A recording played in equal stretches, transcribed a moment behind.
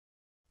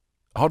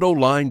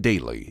AutoLine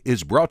Daily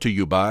is brought to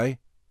you by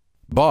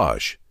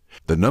Bosch.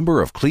 The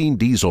number of clean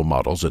diesel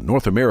models in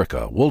North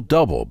America will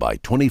double by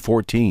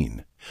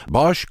 2014.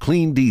 Bosch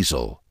Clean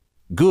Diesel.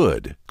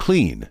 Good,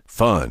 clean,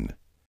 fun.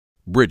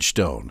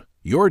 Bridgestone.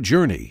 Your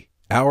journey,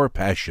 our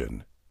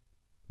passion.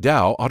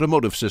 Dow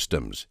Automotive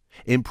Systems.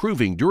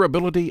 Improving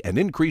durability and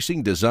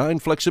increasing design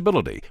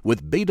flexibility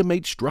with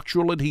Betamate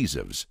structural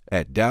adhesives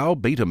at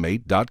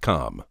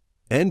dowbetamate.com.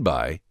 And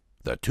by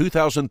the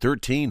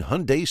 2013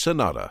 Hyundai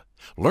Sonata.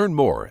 Learn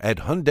more at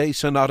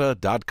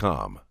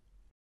HyundaiSonata.com.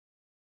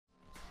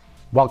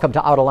 Welcome to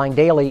AutoLine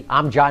Daily.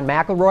 I'm John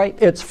McElroy.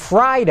 It's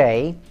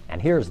Friday,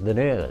 and here's the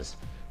news.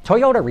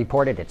 Toyota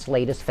reported its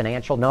latest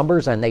financial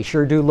numbers, and they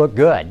sure do look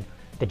good.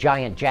 The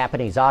giant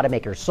Japanese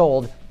automaker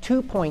sold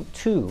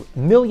 2.2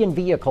 million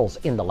vehicles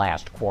in the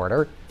last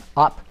quarter,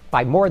 up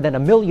by more than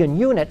 1 million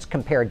units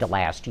compared to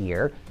last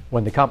year,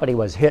 when the company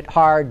was hit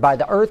hard by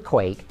the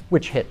earthquake,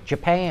 which hit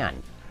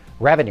Japan.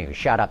 Revenue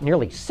shot up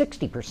nearly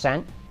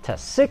 60% to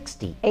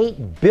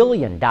 $68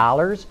 billion,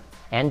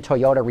 and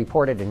Toyota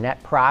reported a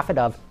net profit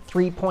of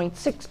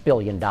 $3.6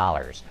 billion.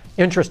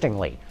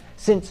 Interestingly,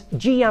 since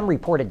GM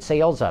reported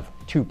sales of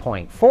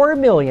 2.4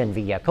 million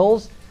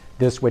vehicles,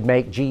 this would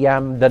make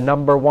GM the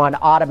number one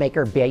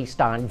automaker based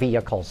on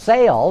vehicle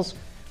sales.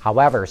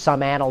 However,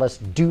 some analysts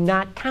do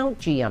not count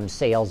GM's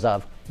sales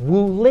of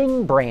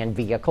Wuling brand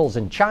vehicles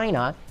in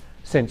China,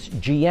 since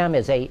GM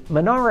is a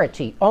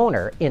minority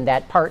owner in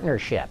that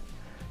partnership.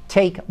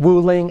 Take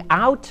Wuling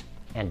out,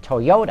 and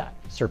Toyota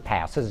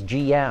surpasses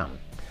GM.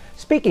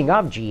 Speaking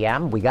of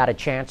GM, we got a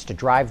chance to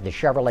drive the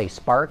Chevrolet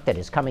Spark that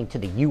is coming to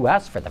the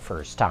U.S. for the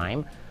first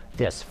time.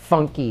 This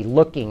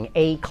funky-looking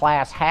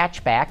A-Class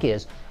hatchback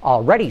is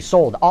already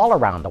sold all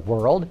around the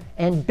world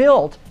and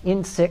built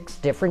in 6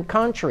 different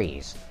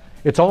countries.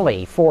 It's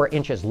only 4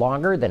 inches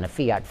longer than a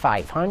Fiat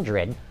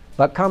 500,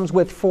 but comes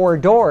with 4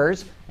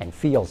 doors and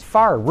feels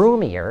far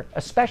roomier,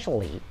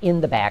 especially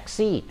in the back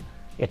seat.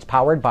 It's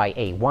powered by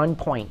a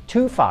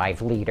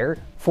 1.25-liter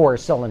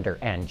 4-cylinder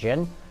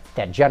engine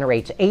that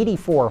generates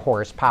 84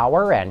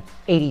 horsepower and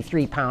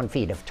 83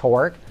 pound-feet of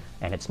torque,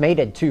 and it's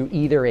mated to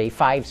either a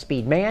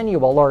 5-speed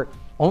manual or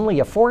only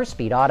a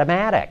 4-speed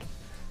automatic.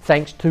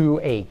 Thanks to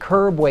a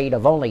curb weight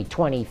of only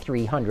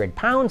 2,300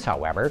 pounds,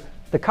 however,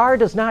 the car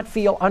does not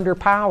feel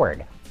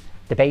underpowered.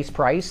 The base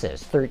price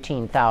is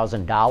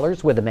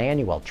 $13,000 with a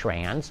manual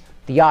trans.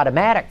 The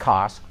automatic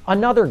costs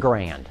another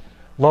 $1,000.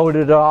 Load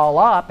it all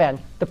up, and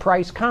the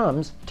price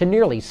comes to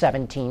nearly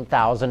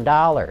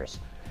 $17,000.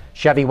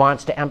 Chevy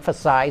wants to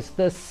emphasize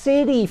the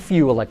city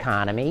fuel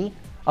economy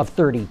of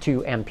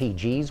 32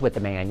 mpgs with the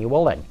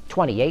manual and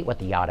 28 with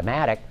the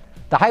automatic.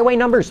 The highway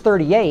number is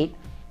 38,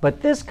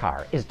 but this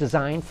car is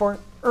designed for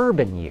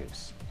urban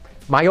use.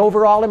 My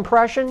overall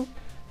impression?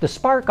 The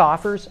Spark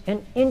offers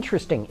an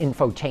interesting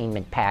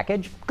infotainment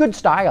package, good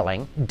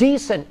styling,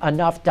 decent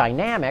enough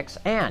dynamics,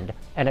 and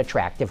an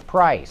attractive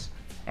price.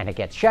 And it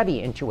gets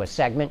Chevy into a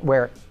segment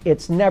where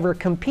it's never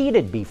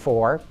competed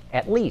before,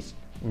 at least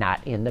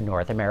not in the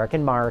North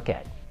American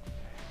market.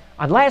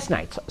 On last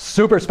night's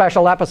super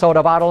special episode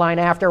of AutoLine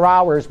After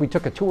Hours, we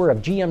took a tour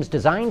of GM's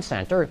design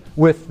center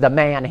with the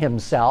man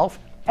himself,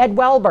 Ed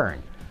Welburn.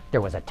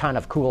 There was a ton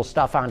of cool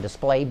stuff on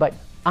display, but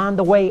on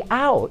the way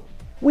out,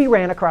 we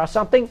ran across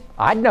something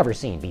I'd never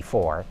seen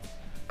before,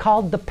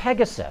 called the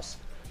Pegasus.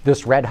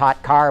 This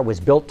red-hot car was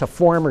built to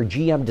former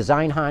GM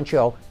design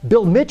honcho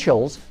Bill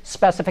Mitchell's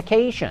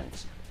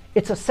specifications.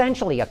 It's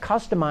essentially a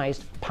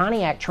customized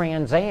Pontiac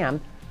Trans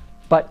Am,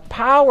 but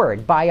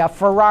powered by a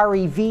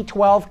Ferrari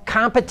V12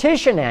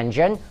 competition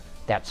engine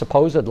that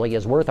supposedly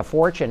is worth a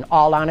fortune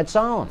all on its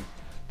own.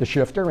 The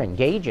shifter and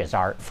gauges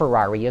are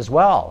Ferrari as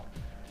well.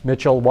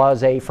 Mitchell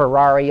was a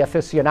Ferrari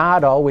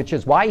aficionado, which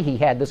is why he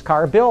had this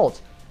car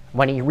built.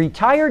 When he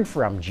retired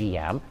from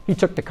GM, he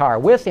took the car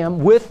with him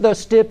with the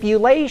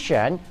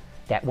stipulation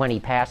that when he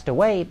passed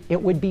away, it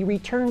would be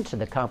returned to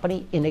the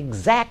company in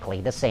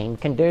exactly the same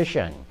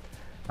condition.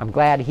 I'm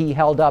glad he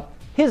held up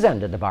his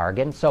end of the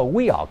bargain so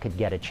we all could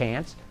get a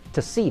chance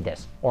to see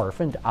this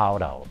orphaned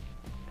auto.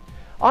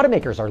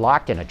 Automakers are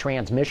locked in a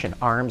transmission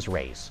arms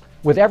race.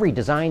 With every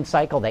design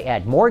cycle, they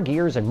add more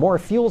gears and more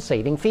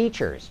fuel-saving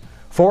features.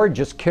 Ford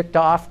just kicked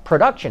off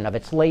production of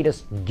its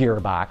latest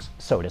gearbox,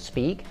 so to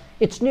speak,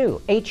 its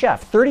new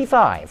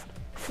HF35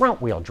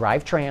 front-wheel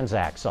drive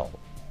transaxle.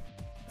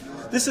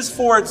 This is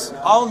Ford's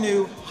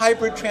all-new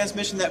hybrid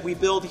transmission that we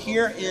build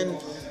here in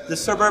the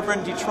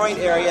suburban Detroit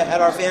area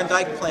at our Van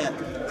Dyke plant.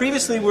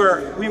 Previously,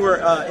 we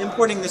were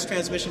importing this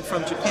transmission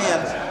from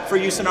Japan for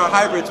use in our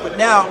hybrids, but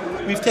now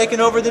we've taken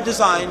over the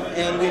design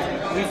and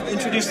we've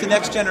introduced the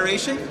next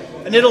generation,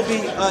 and it'll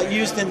be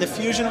used in the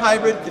Fusion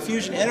Hybrid, the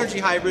Fusion Energy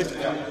Hybrid,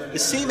 the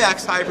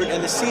C-Max Hybrid,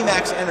 and the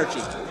C-Max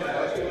Energy.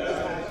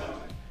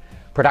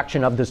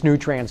 Production of this new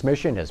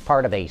transmission is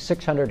part of a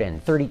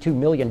 $632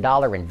 million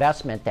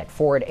investment that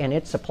Ford and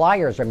its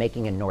suppliers are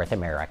making in North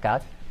America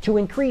to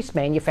increase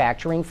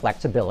manufacturing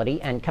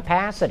flexibility and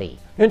capacity.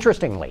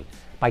 Interestingly,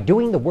 by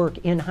doing the work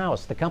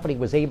in-house, the company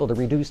was able to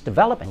reduce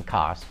development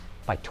costs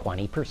by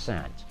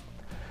 20%.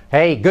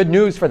 Hey, good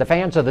news for the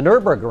fans of the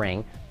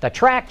Nürburgring. The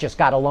track just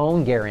got a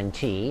loan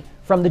guarantee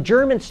from the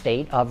German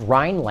state of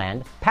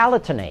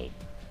Rhineland-Palatinate.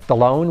 The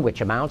loan,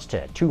 which amounts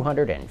to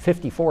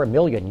 254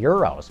 million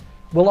euros,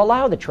 will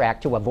allow the track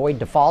to avoid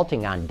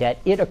defaulting on debt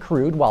it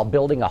accrued while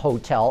building a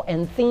hotel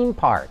and theme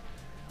park.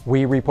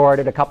 We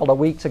reported a couple of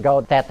weeks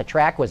ago that the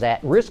track was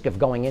at risk of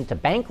going into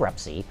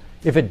bankruptcy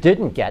if it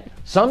didn't get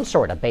some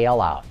sort of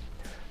bailout.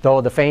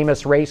 Though the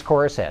famous race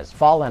course has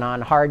fallen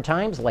on hard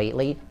times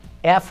lately,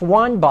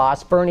 F1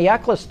 boss Bernie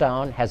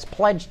Ecclestone has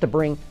pledged to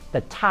bring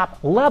the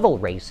top-level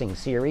racing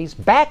series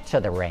back to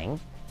the ring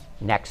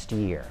next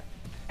year.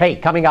 Hey,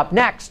 coming up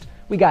next,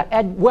 we got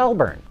Ed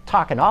Welburn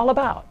talking all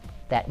about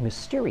that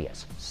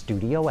mysterious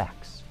Studio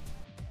X.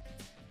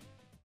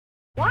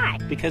 Why?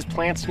 Because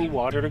plants need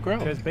water to grow.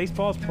 Because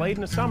baseball's played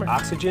in the summer.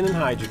 Oxygen and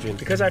hydrogen.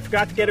 Because I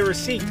forgot to get a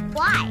receipt.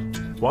 Why?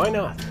 Why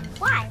not?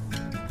 Why?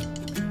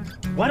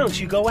 Why don't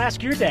you go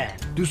ask your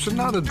dad? Do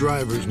Sonata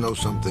drivers know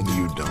something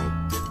you don't?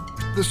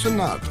 The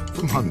Sonata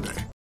from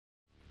Hyundai.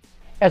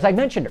 As I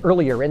mentioned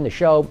earlier in the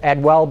show,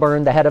 Ed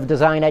Welburn, the head of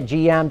design at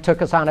GM,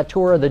 took us on a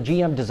tour of the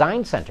GM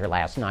Design Center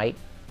last night.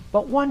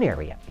 But one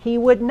area he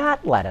would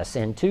not let us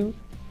into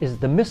is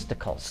the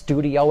mystical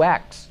Studio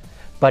X.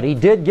 But he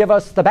did give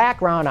us the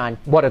background on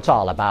what it's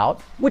all about,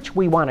 which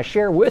we want to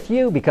share with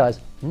you because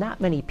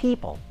not many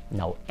people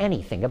know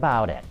anything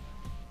about it.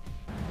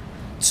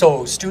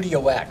 So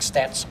Studio X,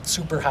 that's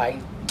super high,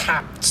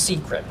 top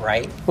secret,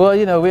 right? Well,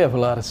 you know, we have a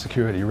lot of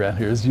security around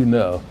here, as you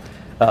know.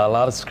 A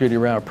lot of security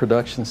around our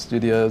production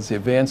studios. The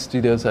advanced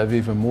studios have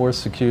even more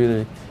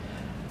security.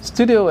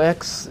 Studio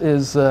X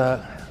is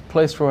a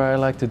place where I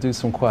like to do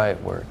some quiet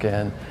work,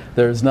 and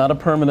there's not a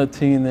permanent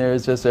team there.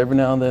 It's just every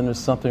now and then there's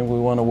something we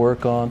want to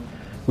work on.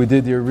 We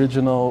did the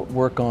original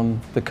work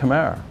on the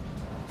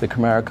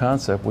Camaro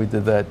concept. We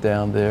did that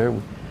down there.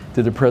 We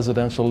did the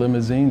presidential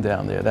limousine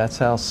down there. That's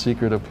how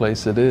secret a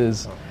place it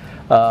is.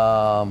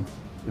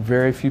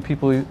 Very few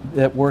people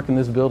that work in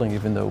this building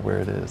even know where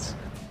it is.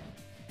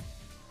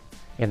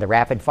 In the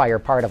rapid fire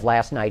part of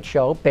last night's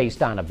show,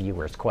 based on a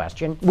viewer's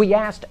question, we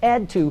asked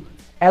Ed to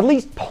at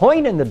least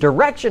point in the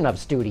direction of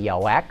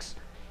Studio X,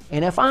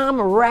 and if I'm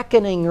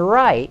reckoning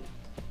right,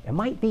 it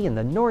might be in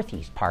the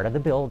northeast part of the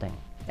building.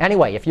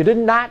 Anyway, if you did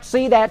not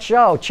see that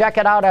show, check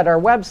it out at our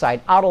website,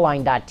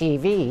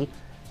 Autoline.tv.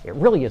 It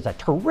really is a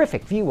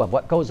terrific view of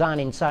what goes on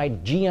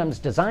inside GM's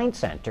Design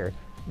Center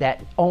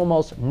that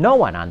almost no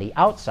one on the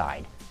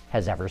outside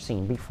has ever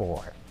seen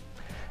before.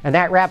 And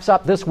that wraps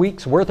up this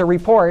week's Worth of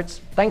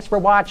Reports. Thanks for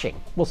watching.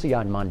 We'll see you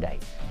on Monday.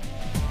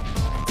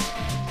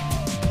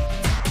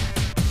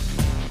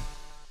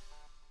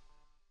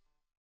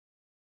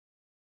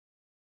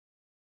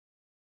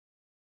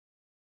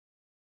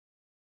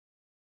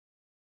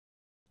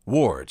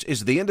 Wards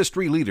is the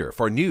industry leader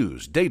for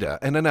news, data,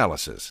 and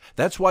analysis.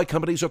 That's why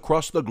companies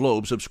across the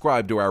globe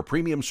subscribe to our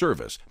premium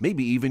service,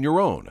 maybe even your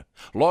own.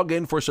 Log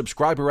in for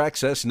subscriber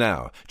access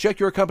now. Check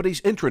your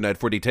company's intranet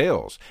for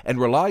details and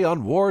rely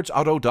on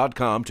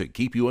wardsauto.com to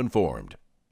keep you informed.